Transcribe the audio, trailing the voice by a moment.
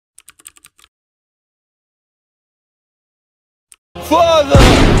Father!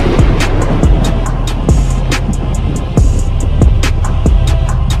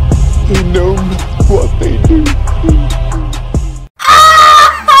 They know what they do.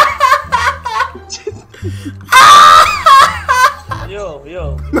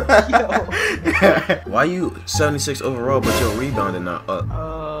 Yo. Why you 76 overall, but your rebounding not up?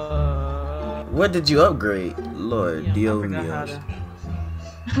 What did you upgrade? Lord, Dios mío.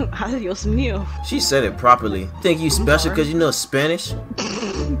 Adios mío. She said it properly. Think you special because you know Spanish?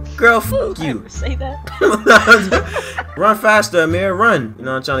 Girl, fuck you. Say that. Run faster, Amir. Run. You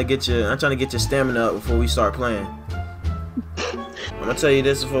know I'm trying to get your stamina up before we start playing. I'm gonna tell you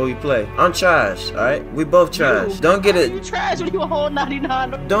this before we play. I'm trash, alright? We both trash. Don't get it. You trash when you a whole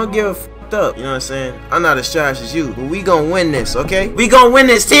 99. Don't get f***ed up. You know what I'm saying? I'm not as trash as you, but we gonna win this, okay? We gonna win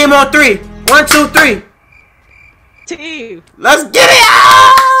this. Team on 3. 1, 2, 3. Team. Let's get it!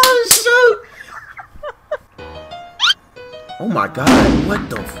 Oh, shoot! Oh my God! What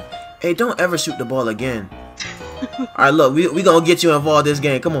the? Hey, don't ever shoot the ball again. All right, look, we gonna get you involved this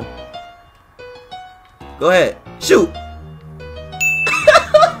game. Come on. Go ahead, shoot.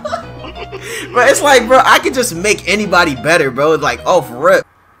 Bro, it's like, bro, I can just make anybody better, bro. It's like, oh, for real.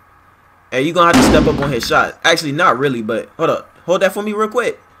 Hey, you gonna have to step up on his shot. Actually, not really, but hold up. Hold that for me real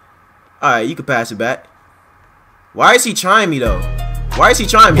quick. All right, you can pass it back. Why is he trying me, though? Why is he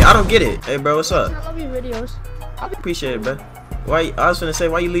trying me? I don't get it. Hey, bro, what's up? I love your videos. I appreciate it, bro. Why? I was finna say,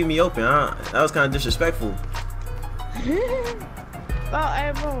 why you leave me open? That was kind of disrespectful. Hey, bro.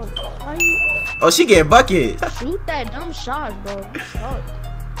 Why you... Oh, she getting buckets. Shoot that dumb shot, bro. Oh.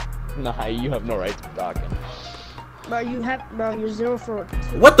 Nah, you have no right to be talking. Bro, you're 0 for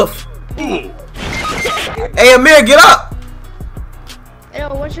 2. What the f? Hey, Amir, get up!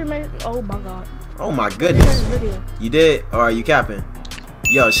 Yo, what's your name? Oh my God. Oh my goodness. You did? Or are you capping?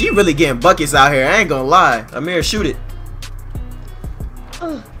 Yo, she really getting buckets out here. I ain't gonna lie. Amir, shoot it.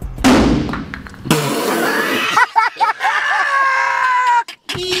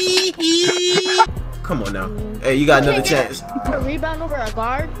 Come on now. Hey, you got another chance. A rebound over a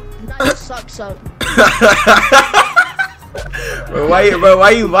guard? That sucks up. Bro, why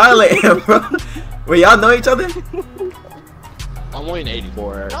you violating him, bro? Wait, y'all know each other? I'm only an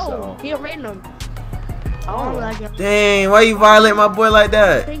 84, Oh, so. he rated him. Oh, like him. Dang, why you violate my boy like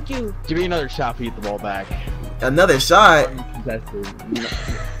that? Thank you. Give me another shot to get the ball back. Another shot? Contested.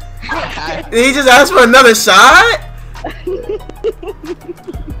 Did he just ask for another shot?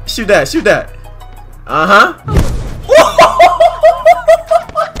 Shoot that, shoot that.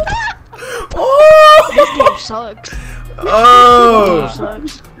 This game sucks. Oh, This game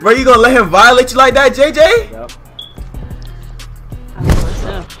sucks. bro, you gonna let him violate you like that, JJ? Yep.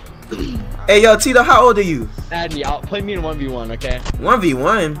 Hey, yo, Tito, how old are you? Adney, play me in 1v1, okay?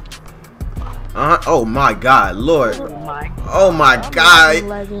 1v1? Oh my God, Lord. Oh my God.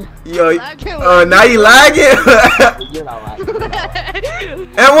 Yo, now you lagging? You're not lagging.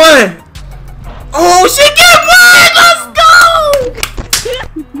 And one. Oh, she get one. Let's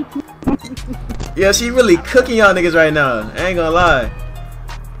go. Yeah, she really cooking y'all niggas right now. I ain't gonna lie.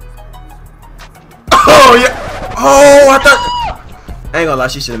 Oh yeah. Oh, I thought. I ain't gonna lie,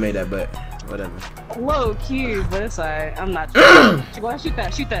 she should have made that, but whatever. Low key, but it's alright. I'm not sure. Go ahead, shoot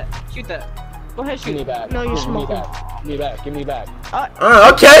that. Go ahead, shoot. Give me back. No, you're smoking. Give me back.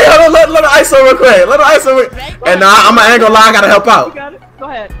 Okay, hold on, let her ISO real quick. And now I ain't gonna lie, I gotta help out. You got it. Go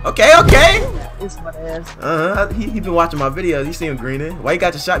ahead. Okay. It's my ass. He been watching my videos. You see him greening. Why you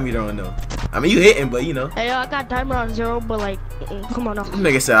got your shot meter on though? I mean, you hitting, but you know. Hey, yo, I got timer on 0, but like, come on now.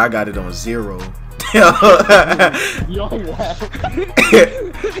 Nigga said I got it on 0. You only laugh.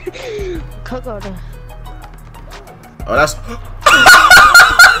 Cook on there. Oh,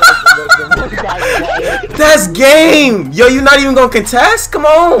 that's game. Yo, you not even gonna contest? Come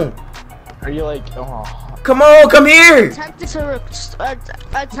on. Are you like, oh. Come on, come here. Attempting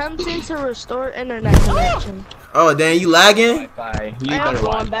to restore internet connection. Oh, damn, you lagging? Wi-Fi. You need I'm better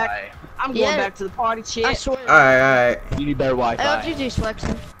going Wi-Fi. back. I'm going back to the party, shit. I swear. Alright. You need better Wi-Fi. GG's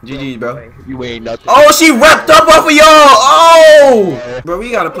Flexinn. GG, bro. You ain't nothing. Oh, she wrapped up off of y'all. Oh, bro, we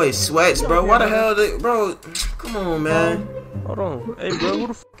gotta play sweats, bro. Why the hell, bro? Come on, man. Hold on. Hey, bro, who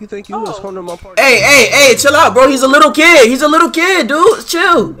the f you think you is coming to my party? Hey, chill out, bro. He's a little kid. Dude.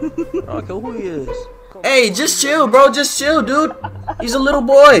 Chill. I don't care who he is. Hey, just chill, bro. Just chill, dude. He's a little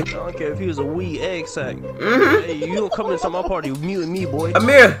boy. I don't care if he was a wee egg sack. Hey, you don't come into my party muting me, boy.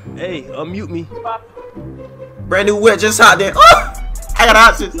 Amir. Hey, unmute me. Brand new whip just hot there. Oh, I got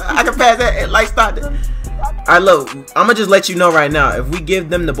options. I can pass that. Light start. Alright, look. I'ma just let you know right now. If we give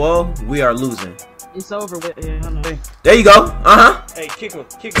them the ball, we are losing. It's over with. Yeah, I know. There you go. Hey, kick him.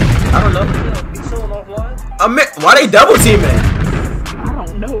 Kick him. I don't know. He's someone offline. Why they double teaming? I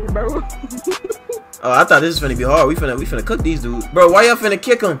don't know, bro. Oh, I thought this was finna be hard. We finna cook these dudes. Bro, why y'all finna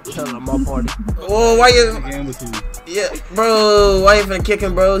kick him? Tell him my party. Oh, why you? Game with you. Yeah, bro, why you finna kick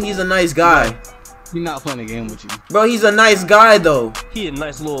him, bro? He's a nice guy. He's not playing a game with you. Bro, he's a nice guy, though. He a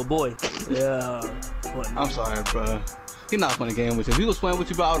nice little boy. Yeah. I'm sorry, bro. He's not playing a game with you. If he was playing with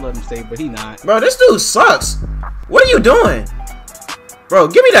you, bro, I would let him stay, but he not. Bro, this dude sucks. What are you doing? Bro,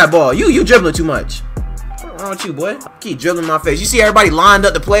 give me that ball. You dribbling too much. What's wrong with you, boy? Keep dribbling my face. You see everybody lined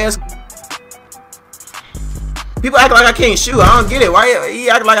up the players? People act like I can't shoot. I don't get it. Why you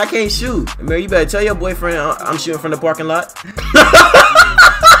act like I can't shoot? Man, you better tell your boyfriend I'm shooting from the parking lot.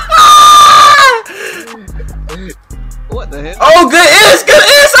 What the hell? Oh, good is. Good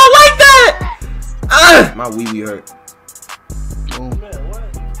is. I like that. My wee hurt.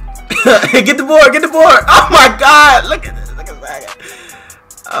 Get the board. Get the board. Oh, my God. Look at this. Look at that.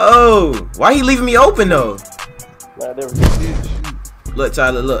 Oh, why he leaving me open, though? Nah, there we go. Look,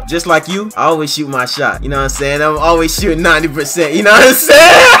 Tyler, look. Just like you, I always shoot my shot. You know what I'm saying? I'm always shooting 90%. You know what I'm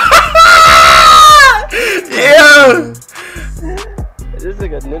saying? Yeah. This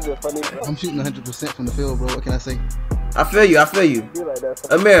nigga ninja funny, bro. I'm shooting 100% from the field, bro. What can I say? I feel you. I feel you. You like that.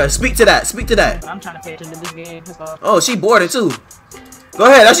 Amira, speak to that. Speak to that. I'm trying to pay attention to this game. That's all. Oh, she boarded too. Go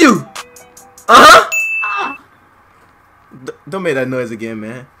ahead. That's you. Uh-huh. Don't make that noise again,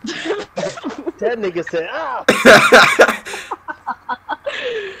 man. That nigga said, ah.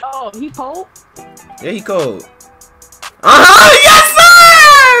 Oh, he cold? Yeah, he cold. Uh-huh. Yes,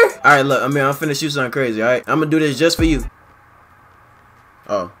 sir. All right, look, Amir, I'm finna shoot something crazy, all right? I'm gonna do this just for you.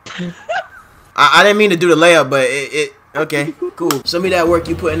 Oh. I didn't mean to do the layup, but it okay, cool. Show me that work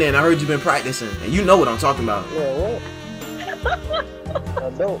you putting in. I heard you've been practicing, and you know what I'm talking about. Yeah, what? I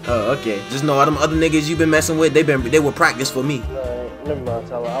don't. Oh, okay. Just know all them other niggas you been messing with, they were practice for me. Alright, never mind,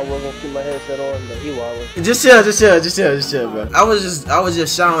 Tyler. I was gonna keep my headset on, but he wildin'. Just chill, bro. I was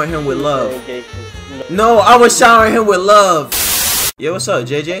just showering him with love. No, I was showering him with love. Yo, what's up,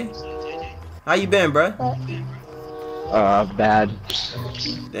 JJ? How you been, bro? Bad.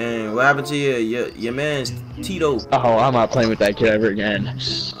 Dang, what happened to your man's Tito? Oh, I'm not playing with that kid ever again.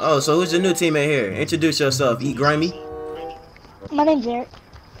 Oh, so who's your new teammate here? Introduce yourself, Eat Grimy. My name's Eric.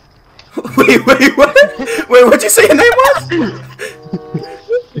 Wait, what? Wait, what'd you say your name was?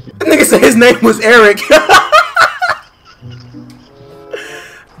 That nigga said his name was Eric.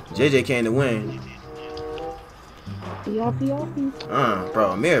 JJ came to win.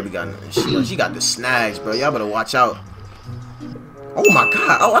 Bro, Mary she got the snags, bro. Y'all better watch out. Oh my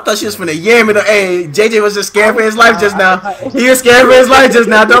God! Oh, I thought she was finna yam it. Hey, JJ was just scared for his life just now. He was scared for his life just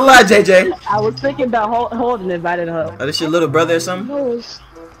now. Don't lie, JJ. I was thinking about holding invited her. Oh, this your little brother or something?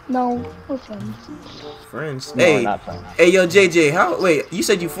 No, we're friends. Friends? No, Hey, not friends. hey, yo, JJ. Wait, you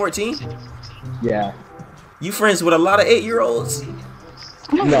said you 14? Yeah. You friends with a lot of 8-year-olds?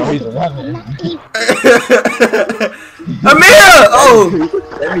 No, he's 11. Amir! Oh!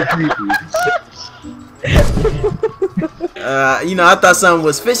 Let me creep you. You know, I thought something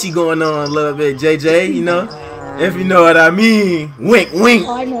was fishy going on a little bit, JJ, you know? If you know what I mean. Wink, wink.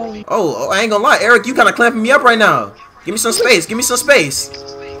 I know you. Oh, I ain't gonna lie. Eric, you kind of clamping me up right now. Give me some space. Give me some space.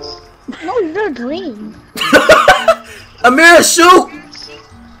 No, you're green. Amir, shoot!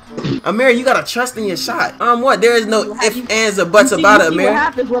 Amir, you gotta trust in your shot. What? There is no ifs, ands, or buts about it, What Amir.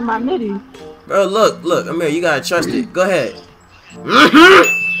 happens with my midi? Bro, look, Amir, you gotta trust it. Go ahead.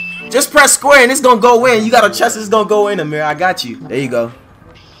 Just press square and it's gonna go in. You gotta trust it's gonna go in, Amir. I got you. There you go.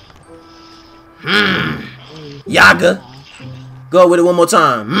 Yaga. Go with it one more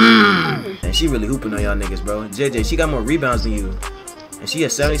time. And she really hooping on y'all niggas, bro. JJ, she got more rebounds than you. And she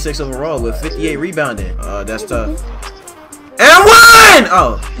has 76 overall with 58 rebounding. Oh, that's tough. And one!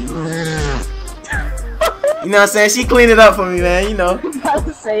 Oh. You know what I'm saying? She cleaned it up for me, man. You know. I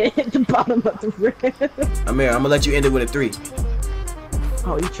was saying hit the bottom of the rim. Amir, I'm gonna let you end it with a 3.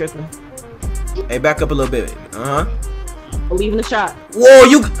 Oh, you tripping. Hey, back up a little bit. Leaving the shot. Whoa,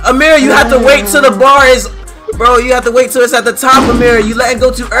 Amir, you have to wait till the bar is... Bro, you have to wait till it's at the top, Amir. You let it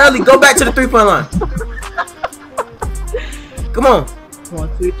go too early. Go back to the 3-point line. Come on. 1,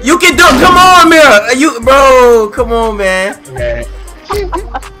 2, 3. You can do it. Come on, Amir. Bro, come on, man. Okay.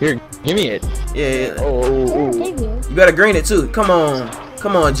 Here, give me it. Yeah. Oh. You better green it, too. Come on.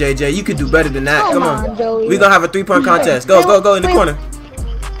 Come on, JJ. You can do better than that. Come on. Joey. We're gonna have a 3-point contest. Go in the corner.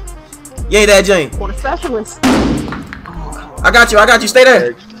 You ain't that, Jane. For the specialist. I got you. Stay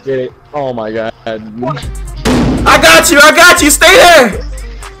there. Get it. Oh my God. I got you. Stay there.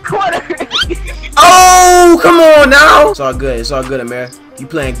 Quarter. Oh, come on now. It's all good, Amir. You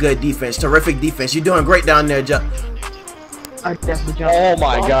playing good defense, terrific defense. You're doing great down there, I definitely jump. Oh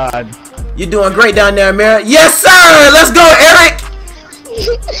my god. You're doing great down there, Amir. Yes, sir. Let's go, Eric.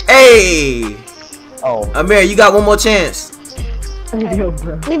 Hey. Oh. Amir, you got one more chance. Yo,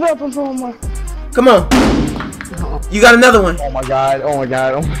 bro. Leave it open for one more. Come on. You got another one. Oh my god. Oh my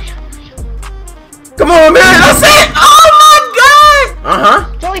god. Oh my god. Come on, Amir. That's it. Oh my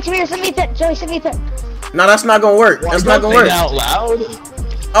god. Joey, come here. Send me that. Joey, send me that. No, that's not gonna work. That's not gonna Don't work. say that out loud.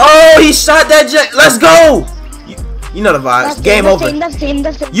 Oh, he shot that jet. Let's go. You know the vibes. That's Game team, over. That's team.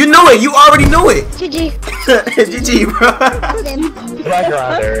 That's team. You knew it. You already knew it. GG. GG, bro. That's team. Back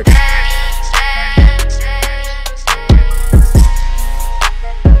around, Eric.